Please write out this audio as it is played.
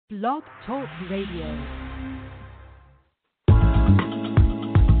Blog Talk Radio.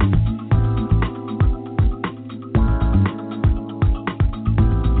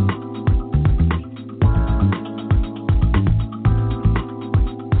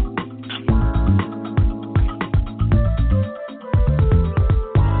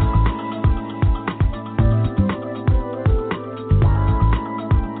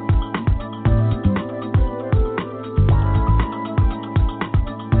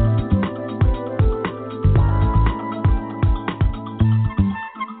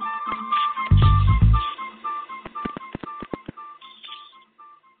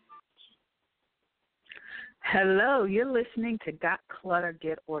 Hello, you're listening to Got Clutter,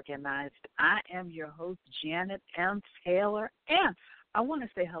 Get Organized. I am your host, Janet M. Taylor, and I want to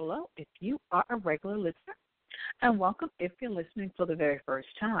say hello if you are a regular listener, and welcome if you're listening for the very first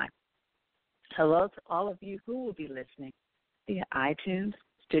time. Hello to all of you who will be listening via iTunes,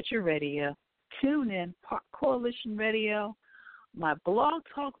 Stitcher Radio, TuneIn, Park Coalition Radio, my Blog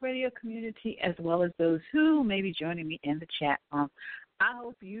Talk Radio community, as well as those who may be joining me in the chat room. I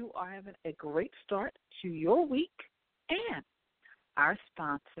hope you are having a great start to your week, and our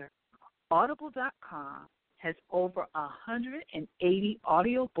sponsor, Audible.com, has over 180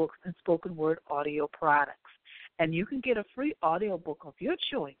 audiobooks and spoken word audio products, and you can get a free audiobook of your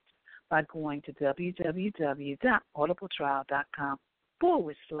choice by going to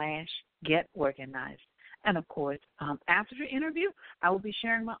www.audibletrial.com/getorganized. And, of course, after the interview, I will be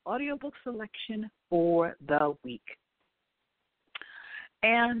sharing my audiobook selection for the week.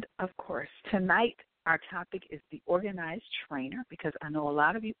 And, of course, tonight our topic is the organized trainer, because I know a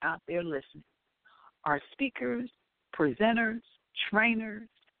lot of you out there listening are speakers, presenters, trainers,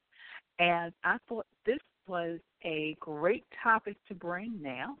 and I thought this was a great topic to bring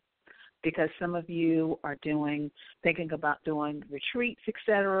now, because some of you are thinking about doing retreats,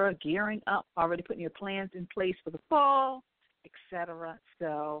 etc., gearing up, already putting your plans in place for the fall, etc.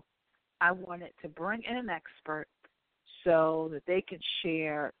 So I wanted to bring in an expert so that they could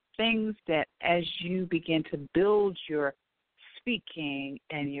share things that as you begin to build your speaking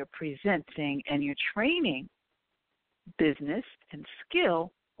and your presenting and your training business and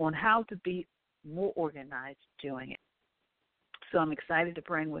skill on how to be more organized doing it. So I'm excited to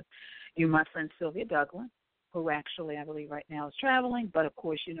bring with you my friend Sylvia Duglin, who actually I believe right now is traveling, but of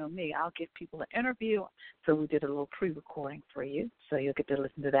course you know me, I'll give people an interview, so we did a little pre-recording for you, so you'll get to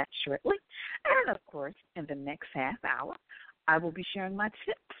listen to that shortly. And of course, in the next half hour, I will be sharing my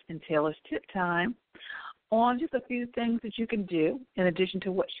tips in Taylor's Tip Time on just a few things that you can do in addition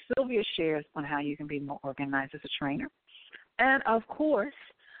to what Sylvia shares on how you can be more organized as a trainer. And of course,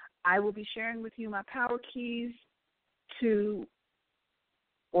 I will be sharing with you my power keys to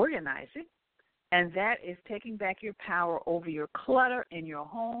organizing, and that is taking back your power over your clutter in your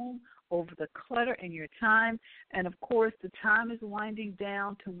home, over the clutter in your time. And, of course, the time is winding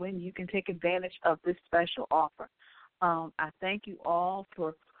down to when you can take advantage of this special offer. I thank you all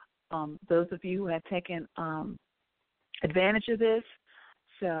for those of you who have taken advantage of this.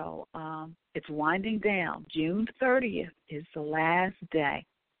 So it's winding down. June 30th is the last day.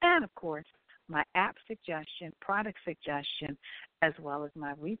 And, of course, my app suggestion, product suggestion, as well as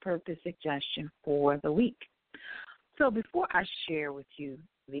my repurpose suggestion for the week. So before I share with you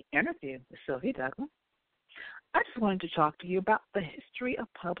the interview with Sylvia Duglin, I just wanted to talk to you about the history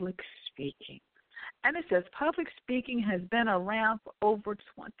of public speaking. And it says public speaking has been around for over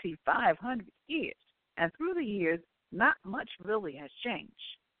 2,500 years. And through the years, not much really has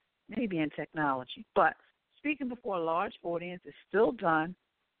changed, maybe in technology. But speaking before a large audience is still done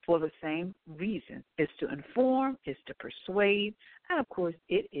for the same reason. It's to inform, it's to persuade, and, of course,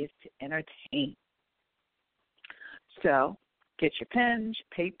 it is to entertain. So get your pens,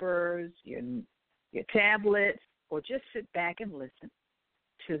 papers, your tablets, or just sit back and listen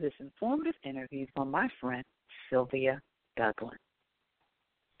to this informative interview from my friend Sylvia Duglin.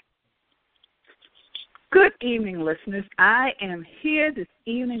 Good evening, listeners. I am here this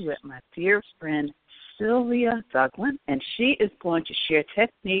evening with my dear friend Sylvia Duglin, and she is going to share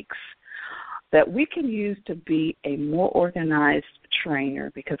techniques that we can use to be a more organized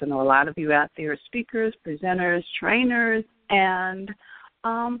trainer, because I know a lot of you out there are speakers, presenters, trainers, and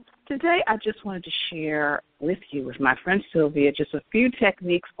today I just wanted to share with you, with my friend Sylvia, just a few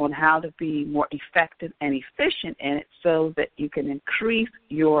techniques on how to be more effective and efficient in it so that you can increase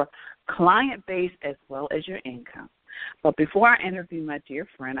your client base as well as your income. But before I interview my dear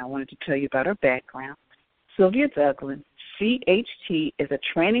friend, I wanted to tell you about her background. Sylvia Duglin, CHT, is a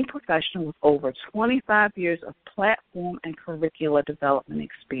training professional with over 25 years of platform and curricular development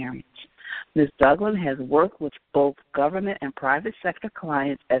experience. Ms. Douglas has worked with both government and private sector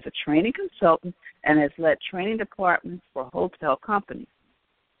clients as a training consultant and has led training departments for hotel companies.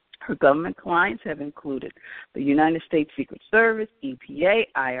 Her government clients have included the United States Secret Service, EPA,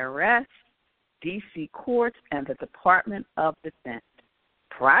 IRS, D.C. courts, and the Department of Defense.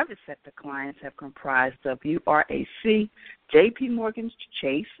 Private sector clients have comprised WRAC, J.P. Morgan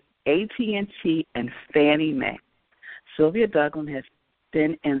Chase, AT&T, and Fannie Mae. Sylvia Douglas has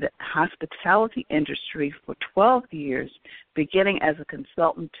been in the hospitality industry for 12 years, beginning as a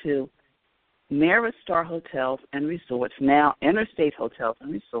consultant to Marriott Star Hotels and Resorts, now Interstate Hotels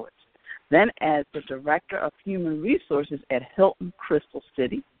and Resorts, then as the Director of Human Resources at Hilton Crystal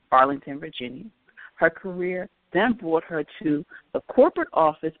City, Arlington, Virginia. Her career then brought her to the corporate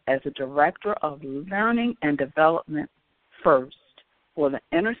office as a Director of Learning and Development first for the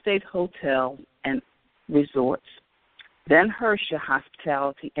Interstate Hotels and Resorts, then Hersha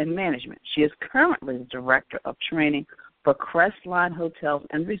Hospitality and Management. She is currently the Director of Training for Crestline Hotels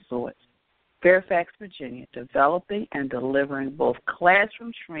and Resorts, Fairfax, Virginia, developing and delivering both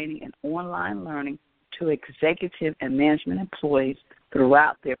classroom training and online learning to executive and management employees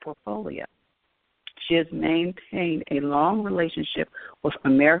throughout their portfolio. She has maintained a long relationship with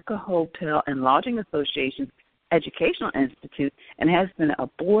America Hotel and Lodging Association's Educational Institute and has been a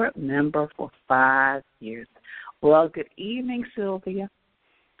board member for 5 years. Well, good evening, Sylvia.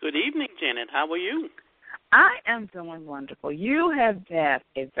 Good evening, Janet. How are you? I am doing wonderful. You have had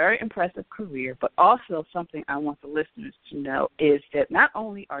a very impressive career, but also something I want the listeners to know is that not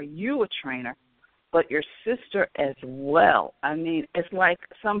only are you a trainer, but your sister as well. I mean, it's like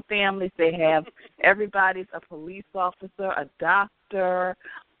some families, they have everybody's a police officer, a doctor,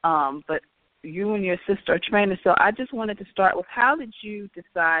 but you and your sister are trainers. So I just wanted to start with, how did you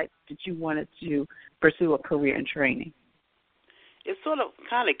decide that you wanted to pursue a career in training? It sort of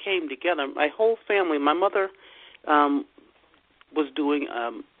kind of came together. My whole family, my mother was doing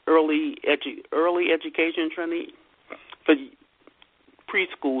early education training for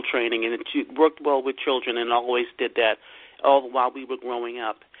preschool training, and she worked well with children and always did that all the while we were growing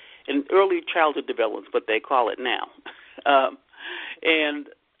up. And early childhood development is what they call it now. And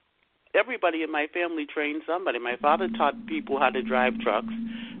everybody in my family trained somebody. My father taught people how to drive trucks.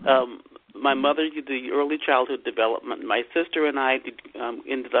 My mother did the early childhood development. My sister and I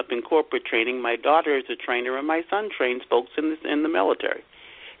ended up in corporate training. My daughter is a trainer, and my son trains folks in the military.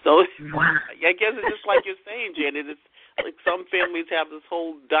 So wow. I guess it's just like you're saying, Janet. It's like some families have this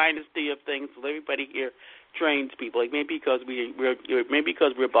whole dynasty of things. So everybody here trains people. Like maybe because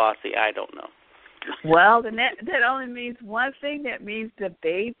we're bossy. I don't know. Well, then that only means one thing. That means the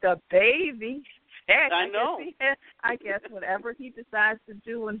baby. I know. I guess whatever he decides to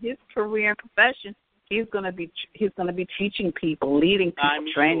do in his career and profession, he's going to be teaching people, leading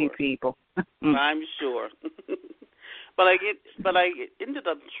people, training people. I'm sure. But I ended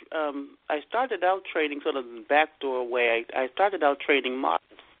up. I started out training sort of the backdoor way. I started out training models,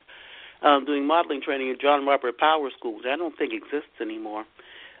 doing modeling training at John Robert Power School, which I don't think exists anymore.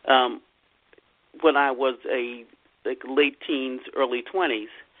 When I was late teens, early 20s.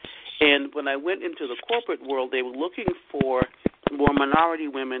 And when I went into the corporate world, they were looking for more minority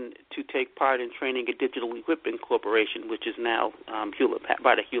women to take part in training at Digital Equipment Corporation, which is now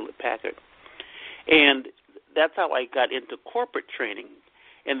part of Hewlett-Packard. And that's how I got into corporate training.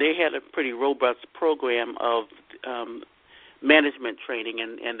 And they had a pretty robust program of management training,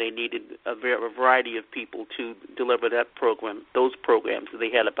 and they needed a variety of people to deliver that program, those programs.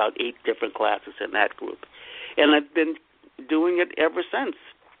 They had about 8 different classes in that group. And I've been doing it ever since.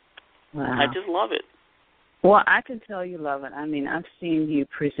 Wow. I just love it. Well, I can tell you love it. I mean, I've seen you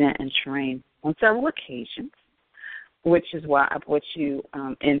present and train on several occasions, which is why I brought you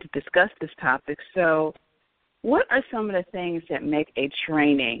in to discuss this topic. So what are some of the things that make a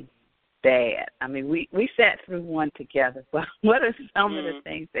training bad? I mean, we sat through one together, but what are some of the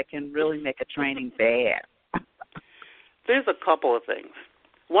things that can really make a training bad? There's a couple of things.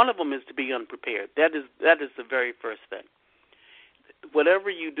 One of them is to be unprepared. That is the very first thing. Whatever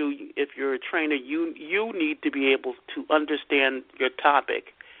you do, if you're a trainer, you need to be able to understand your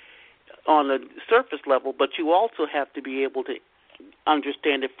topic on a surface level, but you also have to be able to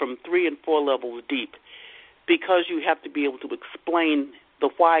understand it from 3 and 4 levels deep, because you have to be able to explain the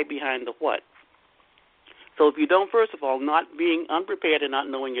why behind the what. So if you don't, first of all, not being unprepared and not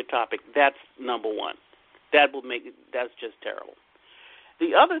knowing your topic, that's number one. That's just terrible.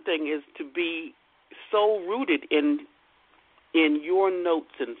 The other thing is to be so rooted in your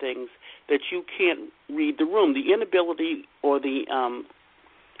notes and things that you can't read the room. The inability or the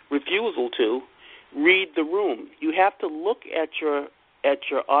refusal to read the room. You have to look at your at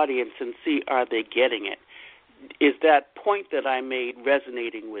your audience and see, are they getting it? Is that point that I made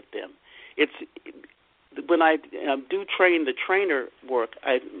resonating with them? It's when I do train the trainer work,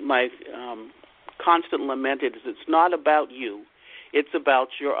 my constant lament is it's not about you. It's about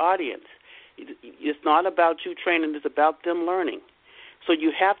your audience. It's not about you training. It's about them learning. So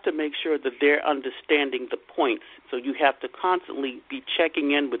you have to make sure that they're understanding the points. So you have to constantly be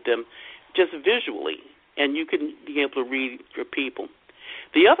checking in with them just visually, and you can be able to read your people.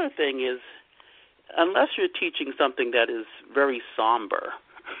 The other thing is, unless you're teaching something that is very somber,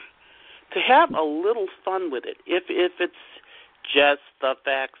 to have a little fun with it. If it's just the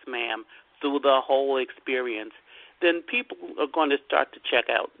facts, ma'am, through the whole experience, then people are going to start to check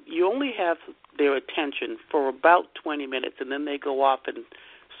out. You only have their attention for about 20 minutes, and then they go off and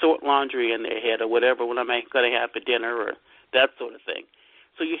sort laundry in their head or whatever, what am I going to have for dinner or that sort of thing.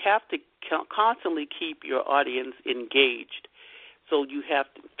 So you have to constantly keep your audience engaged. So you have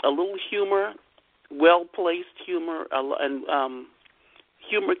a little humor, well-placed humor, and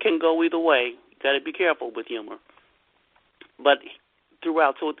humor can go either way. You've got to be careful with humor. But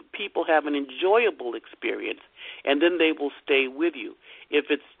throughout, so people have an enjoyable experience, and then they will stay with you. If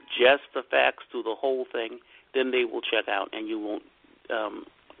it's just the facts through the whole thing, then they will check out, and you won't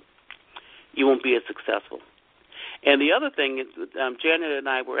be as successful. And the other thing is, Janet and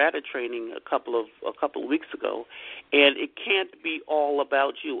I were at a training a couple of weeks ago, and it can't be all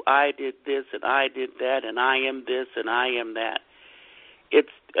about you. I did this and I did that, and I am this and I am that.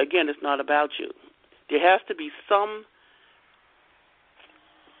 It's not about you. There has to be some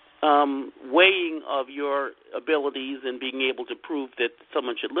weighing of your abilities and being able to prove that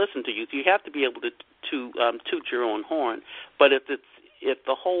someone should listen to you. So you have to be able to toot your own horn. But if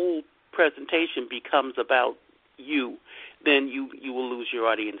the whole presentation becomes about you, then you will lose your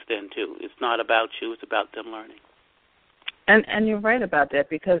audience then too. It's not about you, it's about them learning. And you're right about that,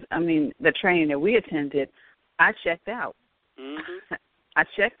 because the training that we attended, I checked out. Mm-hmm. I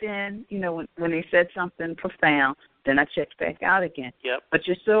checked in, when they said something profound, then I checked back out again. Yep. But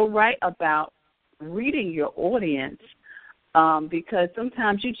you're so right about reading your audience, because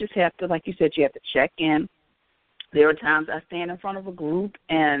sometimes you just have to, like you said, you have to check in. There are times I stand in front of a group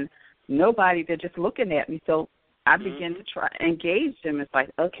and they're just looking at me. So I begin to try to engage them. It's like,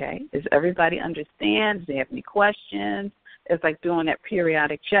 okay, does everybody understand? Do they have any questions? It's like doing that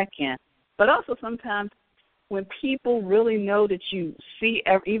periodic check-in. But also sometimes when people really know that you see,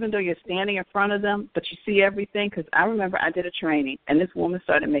 even though you're standing in front of them, but you see everything, because I remember I did a training, and this woman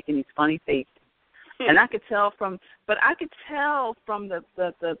started making these funny faces. And I could tell from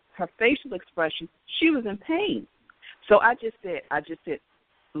the her facial expression, she was in pain. So I just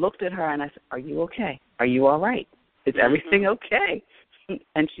looked at her and I said, "Are you okay? Are you all right? Is everything okay?"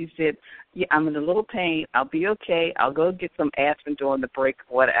 And she said, "Yeah, I'm in a little pain. I'll be okay. I'll go get some aspirin during the break,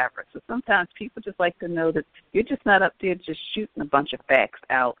 whatever." So sometimes people just like to know that you're just not up there just shooting a bunch of facts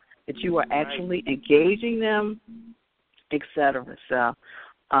out, that you are actually engaging them, et cetera. So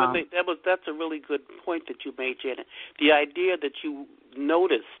that's a really good point that you made, Janet. The idea that you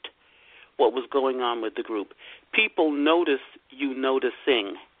noticed what was going on with the group. People notice you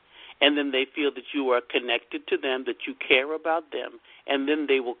noticing, and then they feel that you are connected to them, that you care about them, and then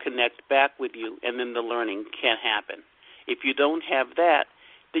they will connect back with you, and then the learning can happen. If you don't have that,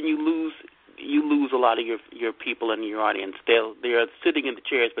 then you lose a lot of your people in your audience. They are sitting in the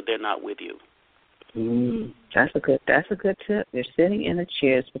chairs, but they're not with you. That's a good tip. They're sitting in the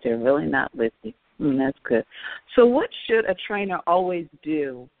chairs, but they're really not with you. That's good. So what should a trainer always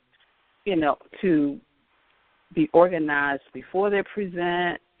do, to be organized before they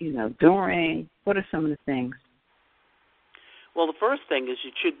present, during? What are some of the things? Well, the first thing is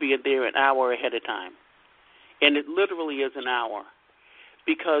you should be there an hour ahead of time. And it literally is an hour,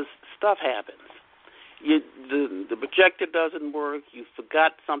 because stuff happens. The projector doesn't work. You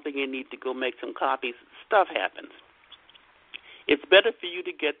forgot something. You need to go make some copies. Stuff happens. It's better for you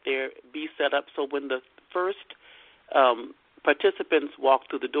to get there, be set up, so when the first participants walk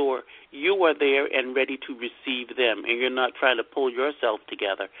through the door, you are there and ready to receive them, and you're not trying to pull yourself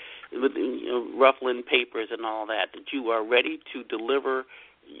together with ruffling papers and all that you are ready to deliver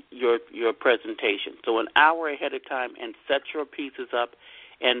your presentation. So an hour ahead of time, and set your pieces up,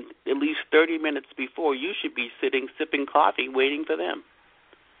 and at least 30 minutes before, you should be sitting, sipping coffee, waiting for them.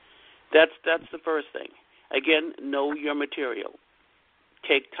 That's the first thing. Again, know your material.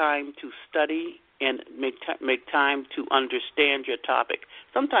 Take time to study and make time to understand your topic.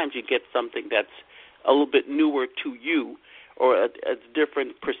 Sometimes you get something that's a little bit newer to you, or a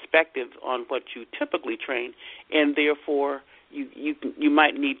different perspective on what you typically train, and therefore you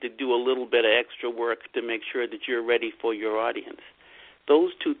might need to do a little bit of extra work to make sure that you're ready for your audience.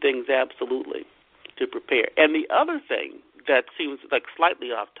 Those two things absolutely to prepare. And the other thing that seems like slightly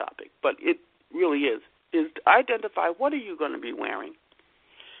off topic, but it really is to identify what are you going to be wearing.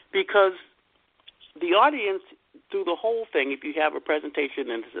 Because the audience, through the whole thing, if you have a presentation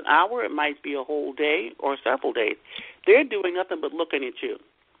and it's an hour, it might be a whole day or several days, they're doing nothing but looking at you.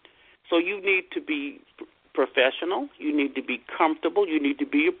 So you need to be professional, you need to be comfortable, you need to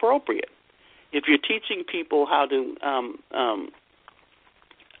be appropriate. If you're teaching people how to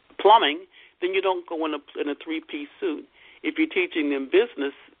plumbing, then you don't go in a three-piece suit. If you're teaching them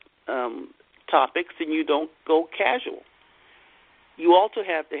business topics, then you don't go casual. You also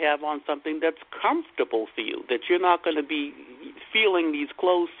have to have on something that's comfortable for you, that you're not going to be feeling these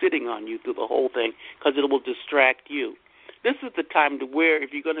clothes sitting on you through the whole thing because it will distract you. This is the time to wear, if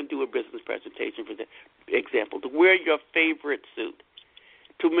you're going to do a business presentation, for example, to wear your favorite suit,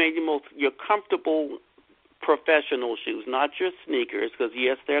 to make your comfortable professional shoes, not your sneakers, because,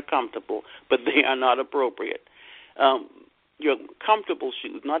 yes, they're comfortable, but they are not appropriate. Your comfortable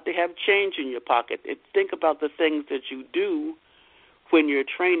shoes, not to have change in your pocket. Think about the things that you do when you're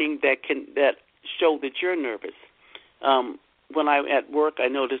training that show that you're nervous. When I'm at work, I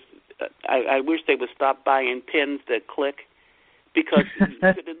noticed I wish they would stop buying pens that click, because you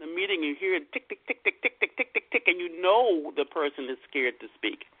sit in the meeting, you hear it tick, tick, tick, tick, tick, tick, tick, tick, tick, and you know the person is scared to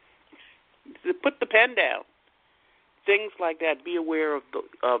speak. So put the pen down. Things like that. Be aware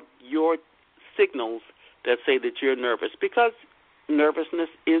of your signals that say that you're nervous, because nervousness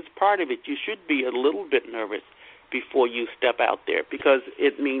is part of it. You should be a little bit nervous before you step out there, because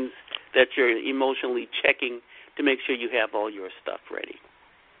it means that you're emotionally checking to make sure you have all your stuff ready.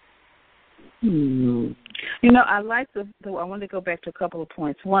 You know, I want to go back to a couple of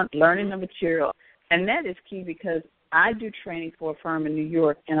points. One, learning the material, and that is key, because I do training for a firm in New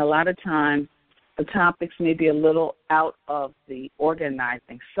York, and a lot of times the topics may be a little out of the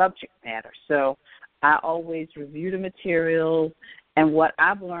organizing subject matter. So I always review the materials, and what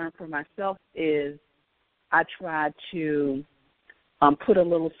I've learned for myself is I try to put a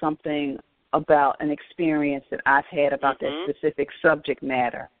little something about an experience that I've had about that specific subject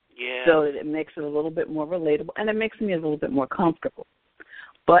matter. Yeah. So that it makes it a little bit more relatable, and it makes me a little bit more comfortable.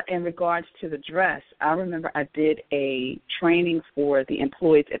 But in regards to the dress, I remember I did a training for the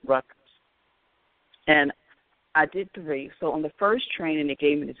employees at Rutgers, and I did 3. So on the first training, they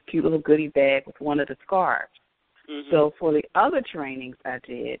gave me this cute little goodie bag with one of the scarves. So for the other trainings I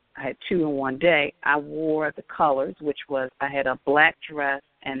did, I had 2 in one day. I wore the colors, which was I had a black dress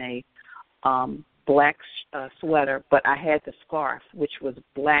and a black sweater, but I had the scarf, which was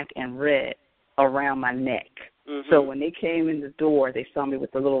black and red, around my neck. So when they came in the door, they saw me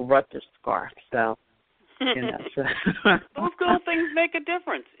with the little Rutgers scarf. So, you know. So. Those little things make a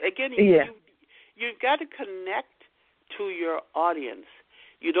difference. Again, you've got to connect to your audience.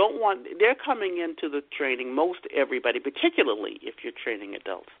 You don't want, they're coming into the training, most everybody, particularly if you're training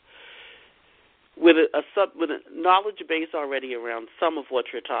adults, with a knowledge base already around some of what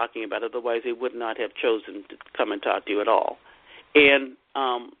you're talking about. Otherwise, they would not have chosen to come and talk to you at all. And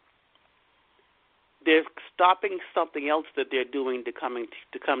they're stopping something else that they're doing to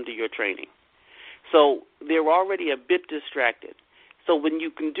come to your training. So they're already a bit distracted. So when you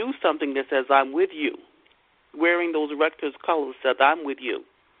can do something that says, I'm with you, wearing those Rutgers colors that I'm with you,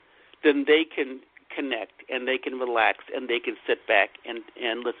 then they can connect and they can relax and they can sit back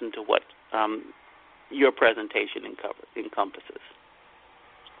and listen to what your presentation encompasses.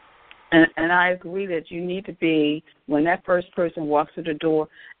 And I agree that you need to be, when that first person walks through the door,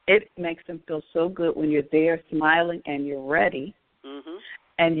 it makes them feel so good when you're there smiling and you're ready.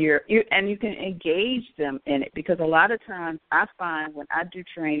 And you can engage them in it, because a lot of times I find when I do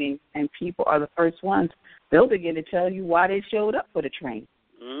training and people are the first ones, they'll begin to tell you why they showed up for the training.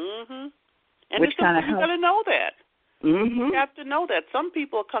 And which kind of you got to know that. You have to know that. Some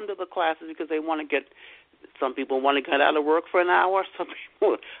people come to the classes because they want to get. Some people want to get out of work for an hour. Some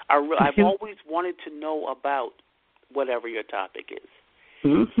people are. I've always wanted to know about whatever your topic is.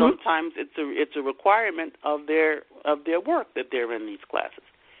 Sometimes it's a requirement of their work that they're in these classes.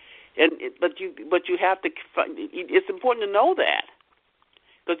 But you have to. It's important to know that,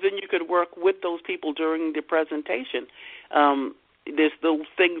 because then you could work with those people during the presentation. There's those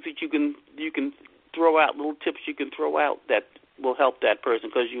things that you can throw out, little tips you can throw out that will help that person,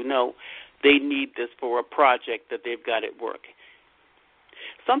 because you know they need this for a project that they've got at work.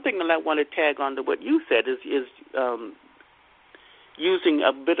 Something that I want to tag on to what you said is using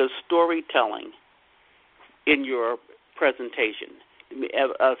a bit of storytelling in your presentation,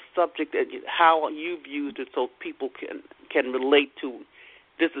 a subject that how you've used it so people can relate to.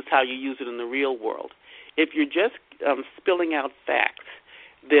 This is how you use it in the real world. If you're just spilling out facts,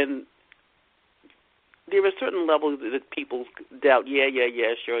 then there are certain levels that people doubt, yeah,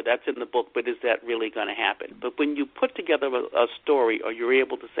 sure, that's in the book, but is that really going to happen? But when you put together a story, or you're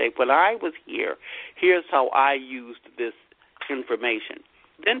able to say, when I was here, here's how I used this information,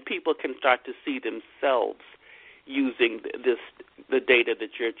 then people can start to see themselves using the data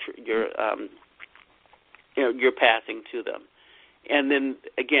that you're passing to them. And then,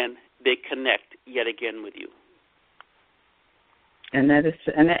 again, they connect yet again with you. And that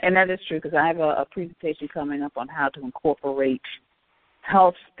is true, because I have a presentation coming up on how to incorporate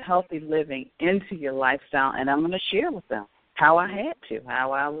healthy living into your lifestyle, and I'm going to share with them how I had to,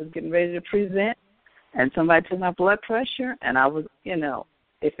 how I was getting ready to present, and somebody took my blood pressure, and I was,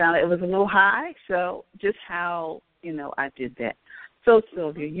 they found it was a little high, so just how, I did that. So,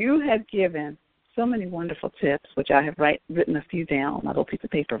 Sylvia, you have given so many wonderful tips, which I have written a few down on my little piece of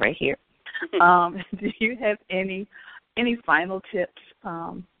paper right here. Do you have any final tips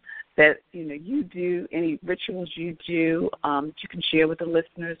that you do, any rituals you do that you can share with the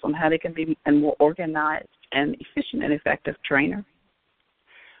listeners on how they can be a more organized and efficient and effective trainer?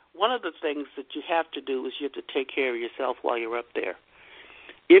 One of the things that you have to do is you have to take care of yourself while you're up there.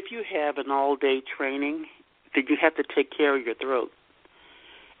 If you have an all-day training, then you have to take care of your throat.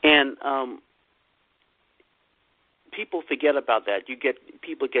 And people forget about that.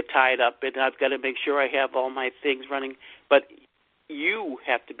 People get tied up, and I've got to make sure I have all my things running. But you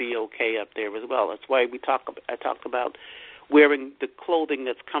have to be okay up there as well. That's why I talk about wearing the clothing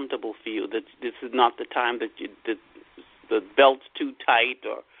that's comfortable for you. That this is not the time that the belt's too tight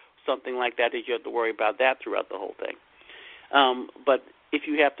or something like that. That you have to worry about that throughout the whole thing. But if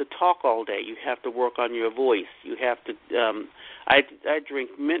you have to talk all day, you have to work on your voice. You have to. I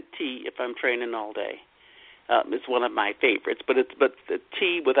drink mint tea if I'm training all day. It's one of my favorites, but the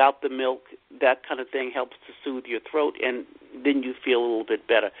tea without the milk, that kind of thing helps to soothe your throat, and then you feel a little bit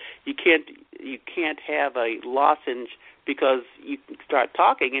better. You can't have a lozenge, because you start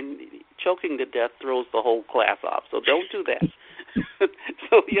talking and choking to death throws the whole class off. So don't do that.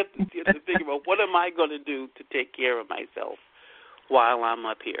 So you have to figure out, what am I going to do to take care of myself while I'm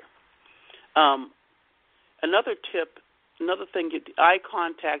up here? Another thing, eye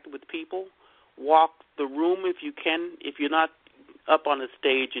contact with people. Walk the room if you can. If you're not up on a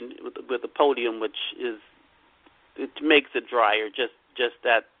stage and with a podium, which makes it drier, just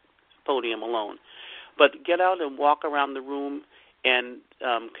that podium alone. But get out and walk around the room and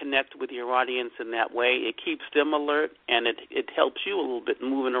connect with your audience in that way. It keeps them alert, and it helps you a little bit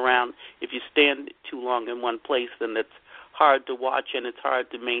moving around. If you stand too long in one place, then it's hard to watch and it's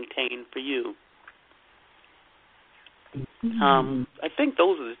hard to maintain for you. Mm-hmm. I think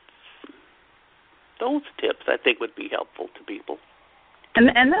those tips, I think, would be helpful to people.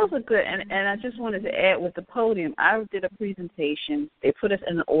 And those are good. And I just wanted to add, with the podium, I did a presentation. They put us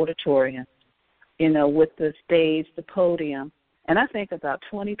in an auditorium, with the stage, the podium, and I think about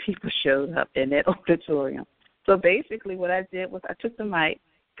 20 people showed up in that auditorium. So basically what I did was I took the mic,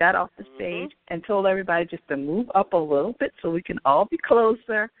 got off the stage, and told everybody just to move up a little bit so we can all be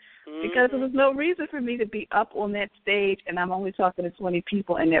closer, because there was no reason for me to be up on that stage, and I'm only talking to 20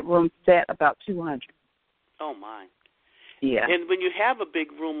 people, and that room sat about 200. Oh, my. Yeah. And when you have a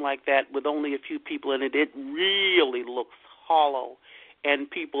big room like that with only a few people in it, it really looks hollow, and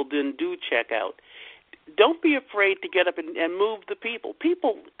people then do check out. Don't be afraid to get up and move the people.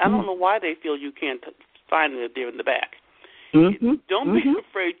 People, I don't know why they feel you can't find them there in the back. Mm-hmm. Don't be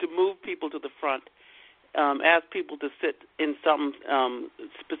afraid to move people to the front. Ask people to sit in some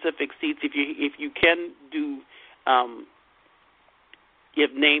specific seats. If you can do, you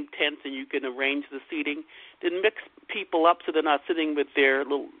have named tents and you can arrange the seating, then mix people up so they're not sitting with their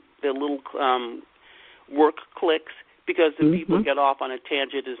little work cliques, because if people get off on a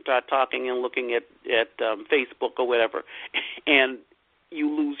tangent and start talking and looking at Facebook or whatever, and you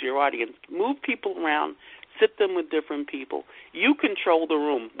lose your audience. Move people around. Sit them with different people. You control the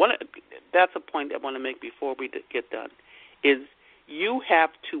room. That's a point I want to make before we get done, is you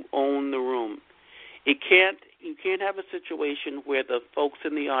have to own the room. You can't have a situation where the folks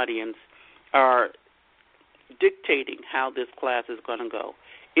in the audience are dictating how this class is going to go.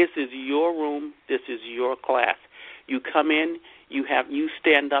 This is your room. This is your class. You come in. You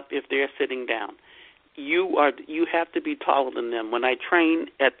stand up if they're sitting down. You have to be taller than them. When I train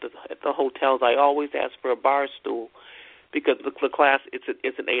at the hotels, I always ask for a bar stool, because the class it's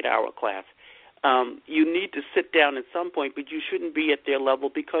an 8-hour class. You need to sit down at some point, but you shouldn't be at their level,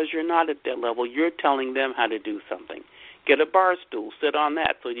 because you're not at their level. You're telling them how to do something. Get a bar stool, sit on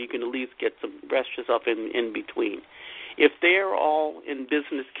that, so you can at least rest yourself in between. If they're all in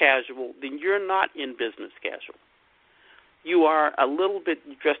business casual, then you're not in business casual. you are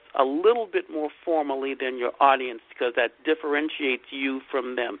dressed a little bit more formally than your audience, because that differentiates you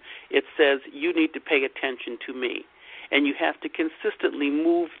from them. It says you need to pay attention to me, and you have to consistently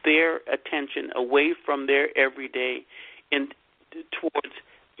move their attention away from their everyday and towards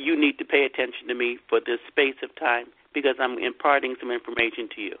you need to pay attention to me for this space of time because I'm imparting some information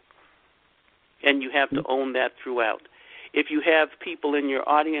to you. And you have to own that throughout. If you have people in your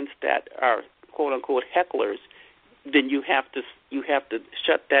audience that are quote unquote hecklers, then you have to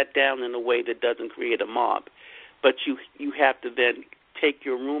shut that down in a way that doesn't create a mob. But you have to then take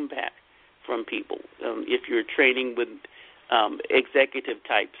your room back from people. If you're training with executive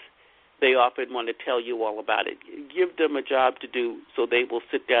types, they often want to tell you all about it. Give them a job to do so they will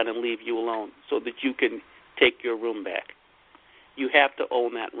sit down and leave you alone so that you can take your room back. You have to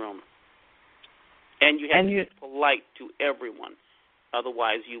own that room. And you have to be polite to everyone.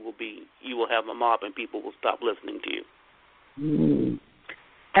 Otherwise, you will have a mob and people will stop listening to you. Mm.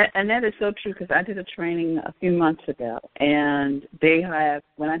 And that is so true, because I did a training a few months ago, and they have,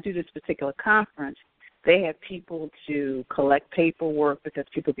 when I do this particular conference, they have people to collect paperwork because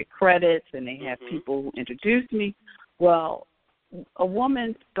people get credits, and they have people who introduce me. Well, a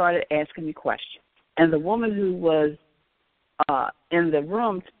woman started asking me questions, and the woman who was in the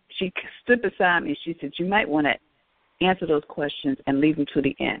room, she stood beside me. She said, "You might want to answer those questions and leave them to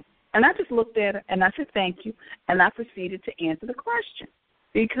the end." And I just looked at her, and I said, "Thank you," and I proceeded to answer the question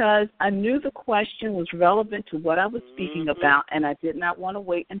because I knew the question was relevant to what I was speaking about, and I did not want to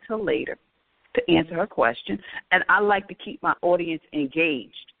wait until later to answer her question. And I like to keep my audience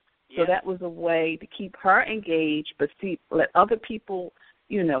engaged. So that was a way to keep her engaged, but let other people,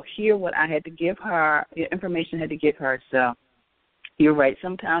 hear what I had to give her, the information I had to give her. So you're right.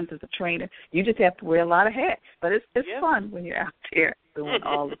 Sometimes as a trainer, you just have to wear a lot of hats. But it's fun when you're out there doing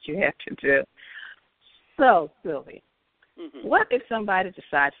all that you have to do. So, Sylvia, what if somebody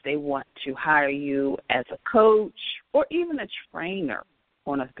decides they want to hire you as a coach or even a trainer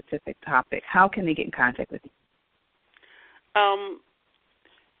on a specific topic? How can they get in contact with you?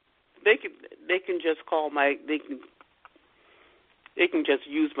 They can just call they can just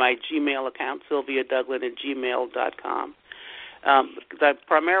use my Gmail account, SylviaDouglin@gmail.com. Because I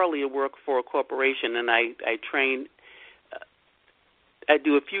primarily work for a corporation, and I train. I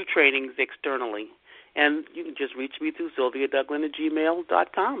do a few trainings externally, and you can just reach me through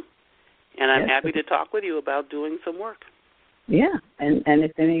SylviaDouglin@gmail.com, and I'm happy to talk with you about doing some work. Yeah, and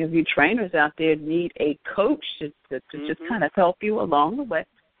if any of you trainers out there need a coach to just kind of help you along the way,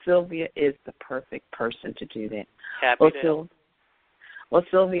 Sylvia is the perfect person to do that. Happy to help. Well,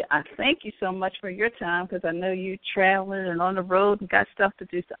 Sylvia, I thank you so much for your time because I know you're traveling and on the road and got stuff to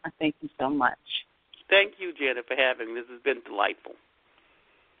do, so I thank you so much. Thank you, Janet, for having me. This has been delightful.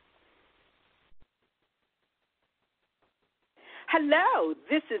 Hello,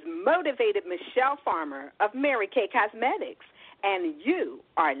 this is Motivated Michelle Farmer of Mary Kay Cosmetics, and you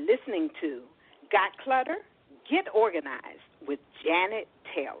are listening to Got Clutter? Get Organized with Janet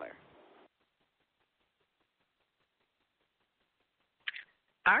Taylor.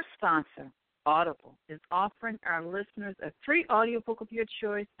 Our sponsor, Audible, is offering our listeners a free audiobook of your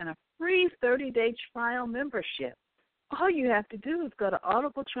choice and a free 30-day trial membership. All you have to do is go to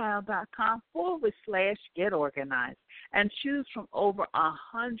audibletrial.com/getorganized and choose from over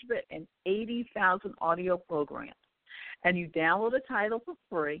 180,000 audio programs. And you download a title for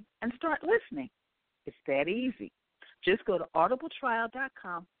free and start listening. It's that easy. Just go to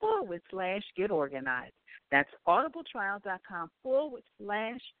audibletrial.com/getorganized. That's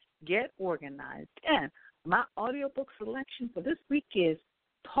audibletrial.com/getorganized. And my audiobook selection for this week is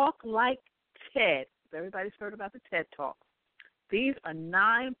Talk Like TED. Everybody's heard about the TED Talk. These are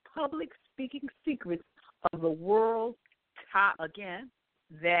 9 public speaking secrets of the world's top. Again,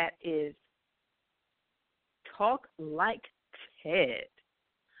 that is Talk Like TED.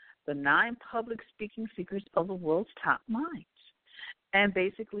 The 9 public speaking secrets of the world's top minds. And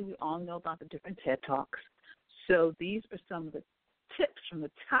basically, we all know about the different TED Talks. So these are some of the tips from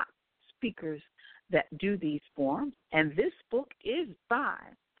the top speakers that do these forums. And this book is by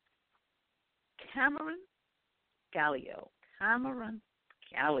Cameron Gallio.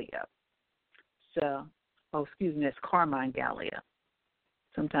 So, it's Carmine Gallio.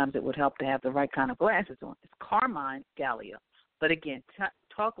 Sometimes it would help to have the right kind of glasses on. It's Carmine Gallio. But again,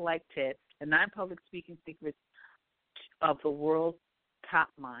 Talk Like TED, the 9 public speaking secrets of the world's top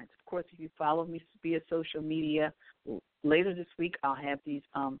minds. Of course, if you follow me via social media, later this week I'll have these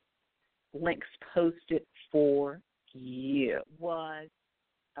links posted for you. It was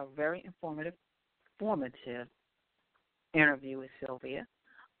a very informative interview with Sylvia.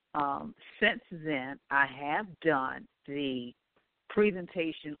 Since then, I have done the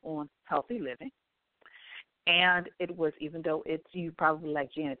presentation on healthy living. And it was, even though it's, you probably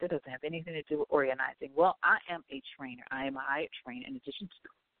like, Janet, that doesn't have anything to do with organizing. Well, I am a trainer. I am a higher trainer in addition to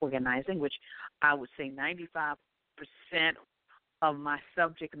organizing, which I would say 95% of my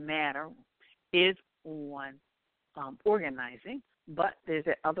subject matter is on organizing, but there's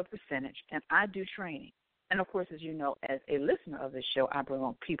that other percentage, and I do training. And, of course, as you know, as a listener of this show, I bring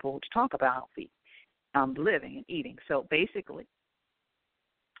on people to talk about healthy living and eating. So basically,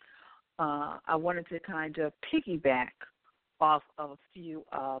 I wanted to kind of piggyback off of a few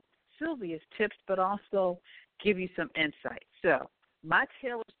of Sylvia's tips, but also give you some insight. So my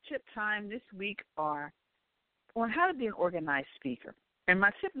tailored tip time this week are on how to be an organized speaker. And my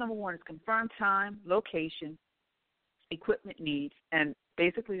tip number one is confirm time, location, equipment needs, and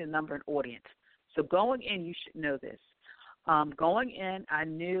basically the number and audience. So going in, you should know this. Going in, I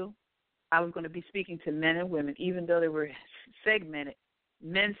knew I was going to be speaking to men and women, even though they were segmented,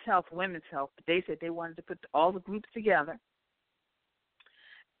 men's health, women's health. But they said they wanted to put all the groups together.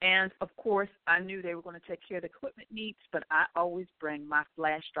 And, of course, I knew they were going to take care of the equipment needs, but I always bring my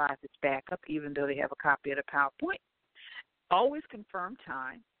flash drive as backup, even though they have a copy of the PowerPoint. Always confirm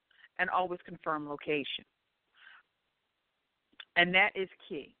time and always confirm location. And that is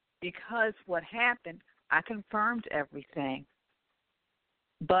key, because what happened, I confirmed everything,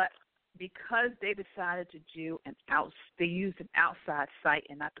 but because they decided to do they used an outside site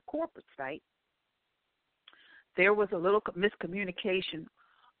and not the corporate site, there was a little miscommunication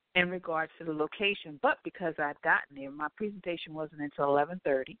in regards to the location. But because I'd gotten there, my presentation wasn't until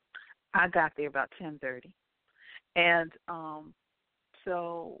 11:30. I got there about 10:30, and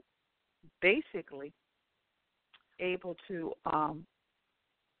so basically able to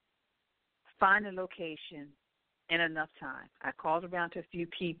find a location in enough time. I called around to a few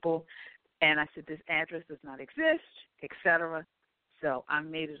people, and I said, this address does not exist, etc. So I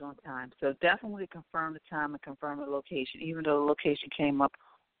made it on time. So definitely confirm the time and confirm the location, even though the location came up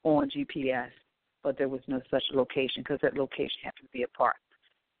on GPS, but there was no such location because that location happened to be apart.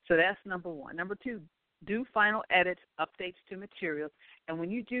 So that's number one. Number two, do final edits, updates to materials, and when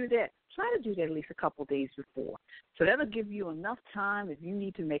you do that, try to do that at least a couple days before. So that'll give you enough time if you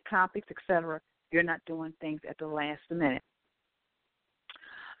need to make copies, etc. You're not doing things at the last minute.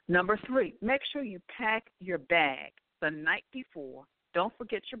 Number three, make sure you pack your bag the night before. Don't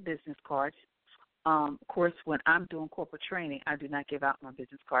forget your business cards. Of course, when I'm doing corporate training, I do not give out my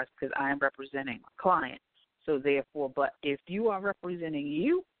business cards because I am representing a client. So therefore, but if you are representing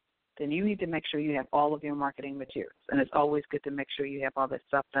you, then you need to make sure you have all of your marketing materials. And it's always good to make sure you have all that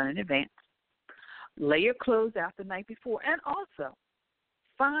stuff done in advance. Lay your clothes out the night before, and also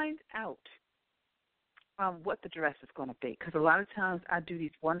find out what the dress is going to be, because a lot of times I do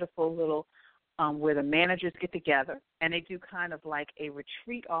these wonderful little where the managers get together, and they do kind of like a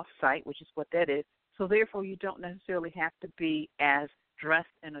retreat off-site, which is what that is. So therefore, you don't necessarily have to be as dressed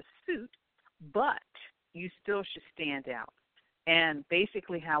in a suit, but you still should stand out. And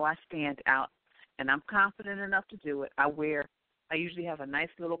basically how I stand out, and I'm confident enough to do it, I usually have a nice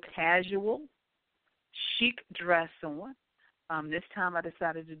little casual, chic dress on. This time I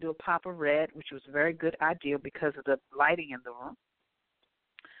decided to do a pop of red, which was a very good idea because of the lighting in the room.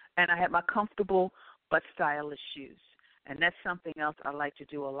 And I had my comfortable but stylish shoes. And that's something else I like to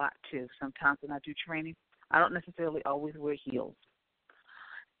do a lot, too. Sometimes when I do training, I don't necessarily always wear heels.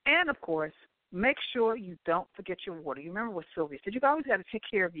 And, of course, make sure you don't forget your water. You remember what Sylvia said. You've always got to take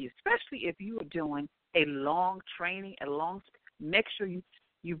care of you, especially if you are doing a long training, make sure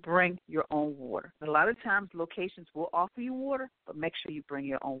you bring your own water. A lot of times locations will offer you water, but make sure you bring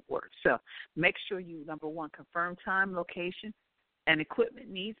your own water. So make sure you, number one, confirm time, location, and equipment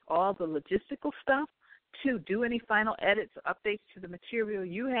needs, all the logistical stuff. Two, do any final edits or updates to the material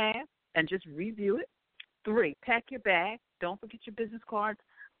you have and just review it. Three, pack your bag. Don't forget your business cards.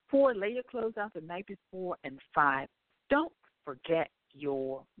 Four, lay your clothes out the night before. And five, don't forget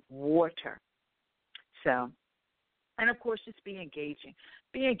your water. So, and, of course, just be engaging.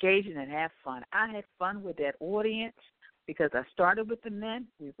 Be engaging and have fun. I had fun with that audience because I started with the men.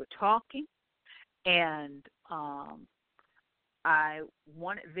 We were talking, and I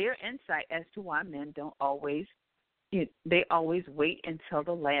wanted their insight as to why men don't always, they always wait until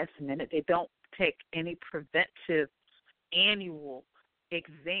the last minute. They don't take any preventive annual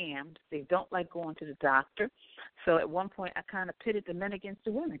exams. They don't like going to the doctor. So at one point I kind of pitted the men against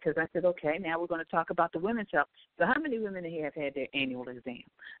the women because I said, okay, now we're going to talk about the women's health. So how many women here have had their annual exam?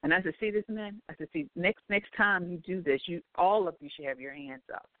 And I said, see this, men? I said, see, next time you do this, all of you should have your hands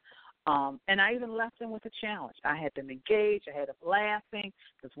up. And I even left them with a challenge. I had them engaged. I had them laughing,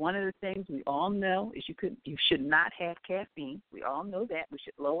 because one of the things we all know is you should not have caffeine. We all know that. We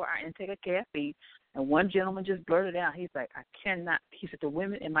should lower our intake of caffeine. And one gentleman just blurted out, he's like, I cannot. He said, the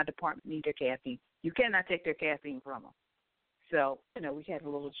women in my department need their caffeine. You cannot take their caffeine from them. So, we had a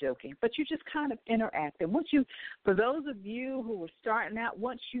little joking. But you just kind of interact. And for those of you who are starting out,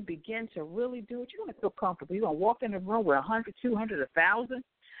 once you begin to really do it, you're going to feel comfortable. You're going to walk in a room with 100, 200, 1,000,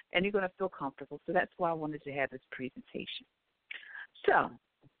 and you're going to feel comfortable. So that's why I wanted to have this presentation. So,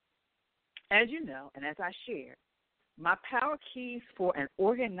 as you know, and as I shared, my Power Keys for an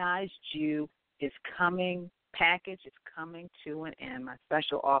Organized You is coming. Package is coming to an end. My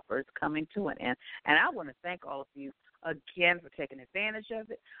special offer is coming to an end. And I want to thank all of you again for taking advantage of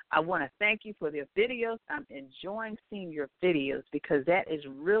it. I want to thank you for the videos. I'm enjoying seeing your videos, because that is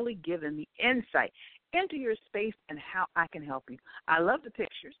really giving me insight into your space and how I can help you. I love the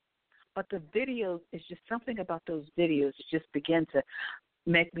pictures, but the videos is just something about those videos that just begin to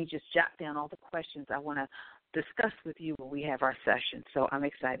make me just jot down all the questions I want to discuss with you when we have our session. So I'm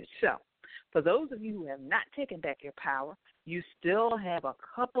excited. So for those of you who have not taken back your power, you still have a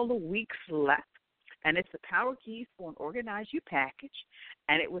couple of weeks left. And it's the Power Keys for an Organized You package.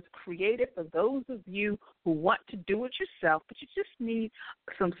 And it was created for those of you who want to do it yourself, but you just need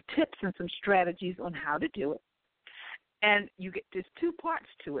some tips and some strategies on how to do it. And there's two parts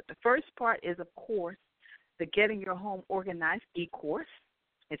to it. The first part is, of course, the Getting Your Home Organized e-course.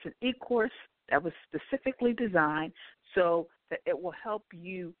 It's an e-course that was specifically designed so that it will help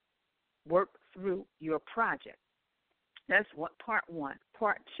you work through your project. That's part one.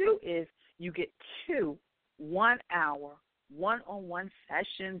 Part two is you get 2 1-hour one-on-one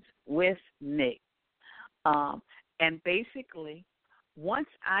sessions with me. And basically, once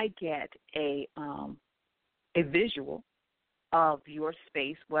I get a visual of your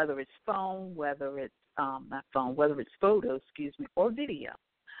space, whether it's phone, whether it's whether it's photo, or video,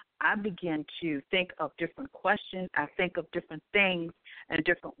 I begin to think of different questions. I think of different things and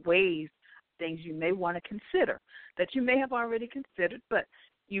different ways, things you may want to consider that you may have already considered, but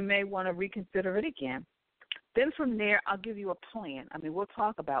you may want to reconsider it again. Then from there, I'll give you a plan. We'll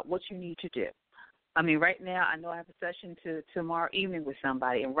talk about what you need to do. Right now, I know I have a session tomorrow evening with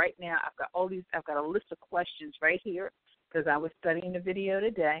somebody, and right now I've got a list of questions right here, because I was studying the video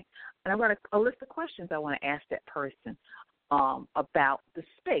today, and I've got a list of questions I want to ask that person about the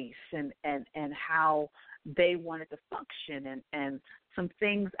space and how they want it to function, and some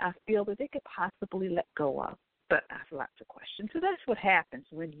things I feel that they could possibly let go of. But I have lots of questions. So that's what happens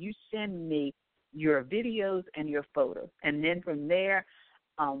when you send me your videos and your photos. And then from there,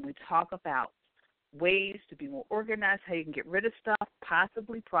 we talk about ways to be more organized, how you can get rid of stuff,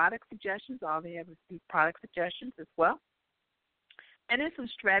 possibly product suggestions. All they have is product suggestions as well. And then some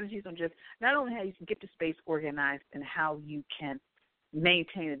strategies on just not only how you can get the space organized and how you can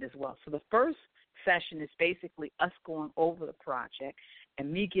maintain it as well. So the first session is basically us going over the project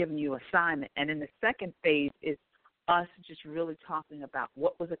and me giving you assignment. And then the second phase is us just really talking about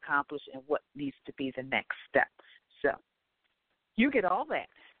what was accomplished and what needs to be the next step. So you get all that.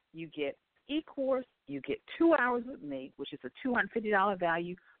 You get e-course, you get 2 hours with me, which is a $250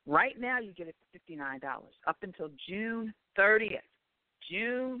 value. Right now you get it for $59 up until June 30th.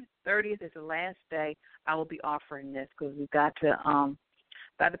 June 30th is the last day I will be offering this, because we've got to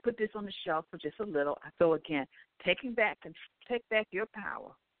put this on the shelf for just a little. So again, take back your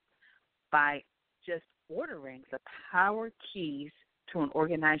power by just ordering the Power Keys to an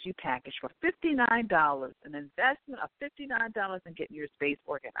Organized You package for $59, an investment of $59 in getting your space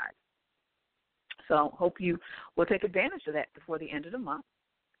organized. So hope you will take advantage of that before the end of the month.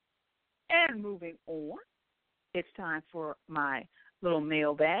 And moving on, it's time for my little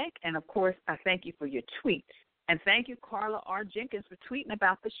mailbag. And, of course, I thank you for your tweets. And thank you, Carla R. Jenkins, for tweeting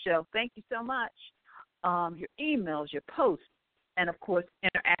about the show. Thank you so much. Your emails, your posts, and, of course,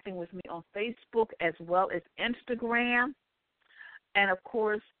 interacting with me on Facebook as well as Instagram. And, of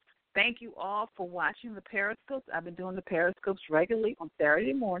course, thank you all for watching the Periscopes. I've been doing the Periscopes regularly on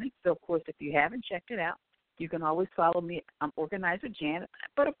Saturday morning. So, of course, if you haven't checked it out, you can always follow me. I'm Organizer Janet.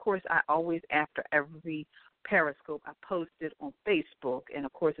 But, of course, I always, after every Periscope, I post it on Facebook. And,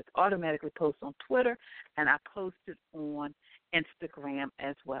 of course, it's automatically posted on Twitter. And I post it on Instagram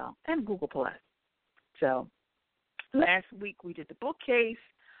as well, and Google+. So last week we did the bookcase.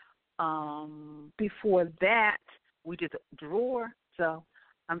 Before that, we did the drawer. So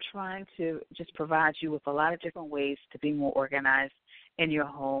I'm trying to just provide you with a lot of different ways to be more organized in your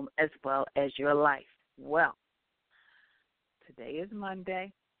home as well as your life. Well, today is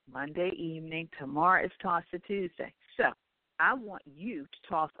Monday evening. Tomorrow is Toss to Tuesday. So I want you to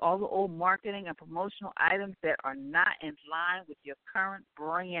toss all the old marketing and promotional items that are not in line with your current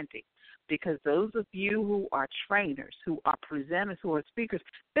branding. Because those of you who are trainers, who are presenters, who are speakers,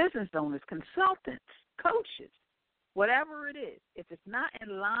 business owners, consultants, coaches, whatever it is, if it's not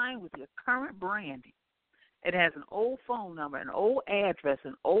in line with your current branding, it has an old phone number, an old address,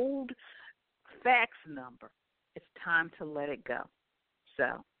 an old fax number, it's time to let it go.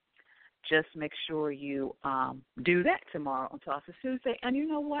 So just make sure you do that tomorrow on Toss It Tuesday. And you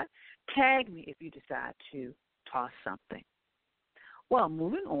know what? Tag me if you decide to toss something. Well,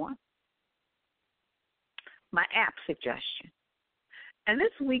 moving on, my app suggestion. And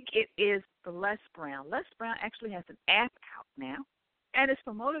this week it is for Les Brown. Les Brown actually has an app out now, and it's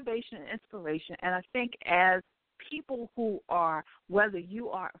for motivation and inspiration. And I think as people who are, whether you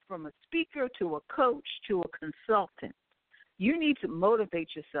are from a speaker to a coach to a consultant, you need to motivate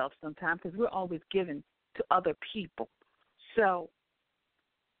yourself sometimes because we're always given to other people. So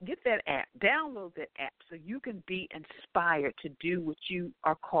get that app, download that app so you can be inspired to do what you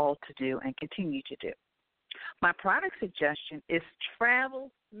are called to do and continue to do. My product suggestion is Travel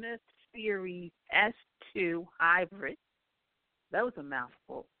Smith Series S2 Hybrid. That was a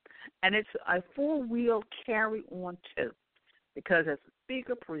mouthful. And it's a four-wheel carry-on too, because as a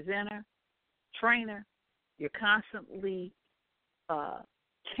speaker, presenter, trainer, you're constantly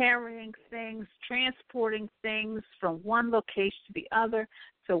carrying things, transporting things from one location to the other.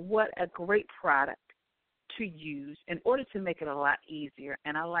 So what a great product to use in order to make it a lot easier.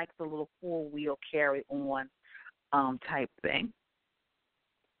 And I like the little four-wheel carry-on type thing.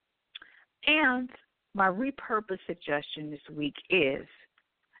 And my repurpose suggestion this week is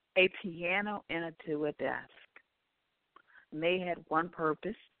a piano and a do-a-desk. They had one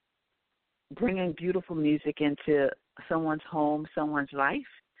purpose, bringing beautiful music into someone's home, someone's life,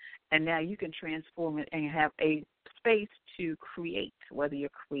 and now you can transform it and have a space to create, whether you're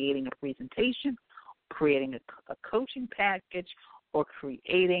creating a presentation, creating a coaching package, or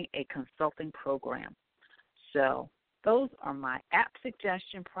creating a consulting program. So those are my app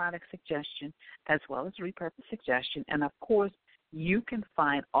suggestion, product suggestion, as well as repurpose suggestion. And, of course, you can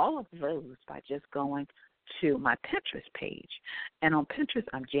find all of those by just going to my Pinterest page. And on Pinterest,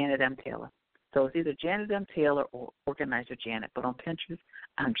 I'm Janet M. Taylor. So it's either Janet M. Taylor or Organizer Janet. But on Pinterest,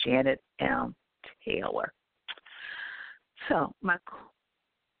 I'm Janet M. Taylor. So my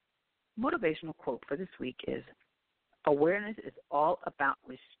motivational quote for this week is, awareness is all about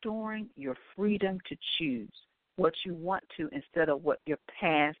restoring your freedom to choose what you want to instead of what your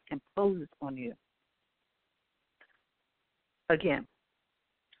past imposes on you. Again,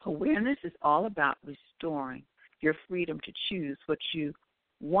 awareness is all about restoring your freedom to choose what you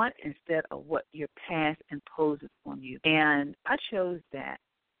want instead of what your past imposes on you. And I chose that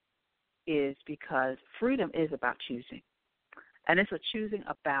is because freedom is about choosing. And it's a choosing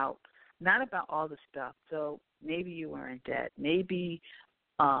about, not about all the stuff. So maybe you were in debt. Maybe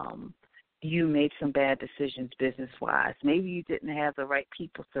you made some bad decisions business-wise. Maybe you didn't have the right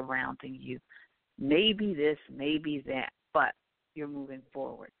people surrounding you. Maybe this, maybe that, but you're moving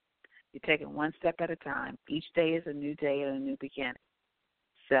forward. You're taking one step at a time. Each day is a new day and a new beginning.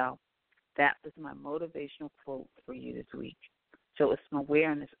 So that was my motivational quote for you this week. So it's an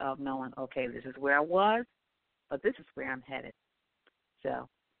awareness of knowing, okay, this is where I was, but this is where I'm headed. So,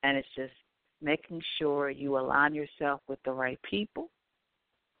 and it's just making sure you align yourself with the right people,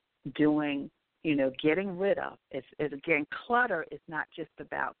 doing, getting rid of. Again, clutter is not just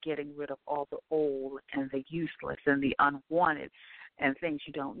about getting rid of all the old and the useless and the unwanted and things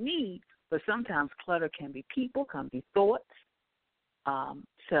you don't need, but sometimes clutter can be people, can be thoughts,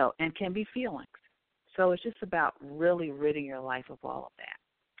 and can be feelings. So it's just about really ridding your life of all of that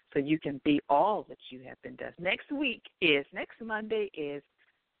so you can be all that you have been done. Next Monday is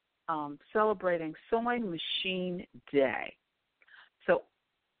celebrating Sewing Machine Day. So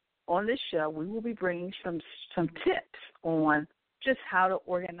on this show, we will be bringing some tips on just how to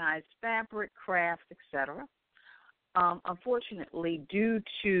organize fabric, crafts, etc. Unfortunately, due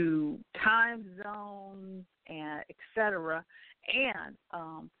to time zones and etc., and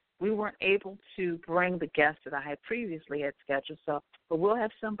we weren't able to bring the guests that I had previously had scheduled. But we'll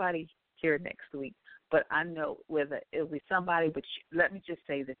have somebody here next week. But I know whether it'll be somebody. But let me just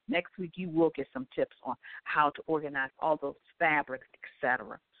say this: next week you will get some tips on how to organize all those fabrics,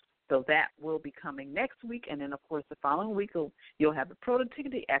 etc. So that will be coming next week, and then of course the following week you'll have the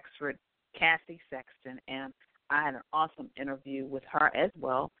productivity expert, Kathy Sexton, and I had an awesome interview with her as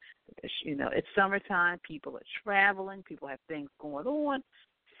well. Because, it's summertime, people are traveling, people have things going on.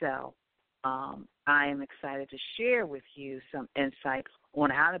 So I am excited to share with you some insights on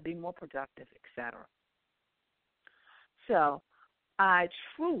how to be more productive, etc. So I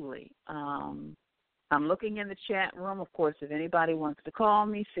truly, I'm looking in the chat room. Of course, if anybody wants to call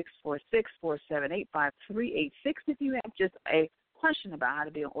me, 646-478-5386 if you have just a question about how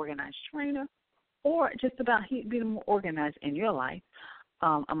to be an organized trainer or just about being more organized in your life.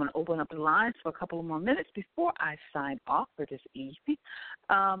 I'm going to open up the lines for a couple of more minutes before I sign off for this evening.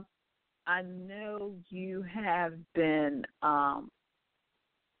 I know you have been,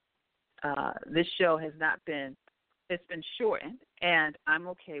 this show has not been, it's been shortened, and I'm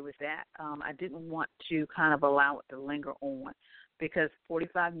okay with that. I didn't want to kind of allow it to linger on because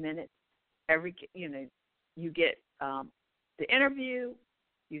 45 minutes, you get the interview,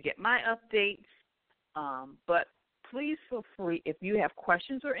 you get my updates, but please feel free, if you have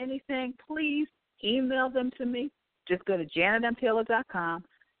questions or anything, please email them to me. Just go to janetmtaylor.com,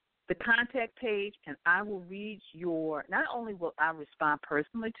 the contact page, and I will read not only will I respond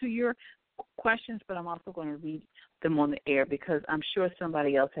personally to your questions, but I'm also going to read them on the air because I'm sure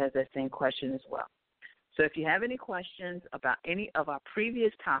somebody else has that same question as well. So if you have any questions about any of our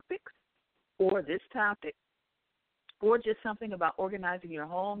previous topics or this topic or just something about organizing your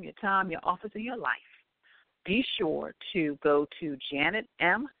home, your time, your office, and your life, be sure to go to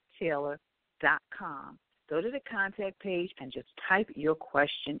janetmtaylor.com. Go to the contact page and just type your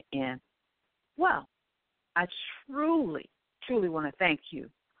question in. Well, I truly, truly want to thank you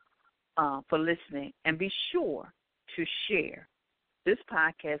for listening, and be sure to share this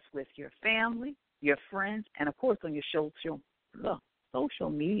podcast with your family, your friends, and, of course, on your social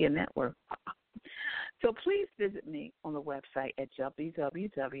media network. So please visit me on the website at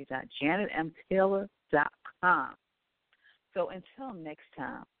www.janetmtaylor.com. So until next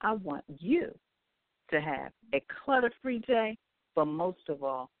time, I want you to have a clutter-free day, but most of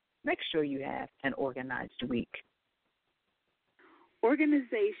all, make sure you have an organized week.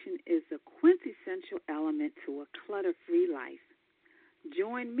 Organization is a quintessential element to a clutter-free life.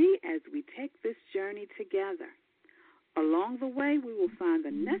 Join me as we take this journey together. Along the way, we will find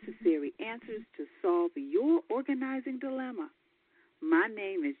the necessary answers to solve your organizing dilemma. My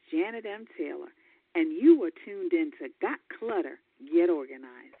name is Janet M. Taylor, and you are tuned in to Got Clutter, Get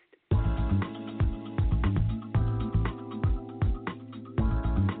Organized.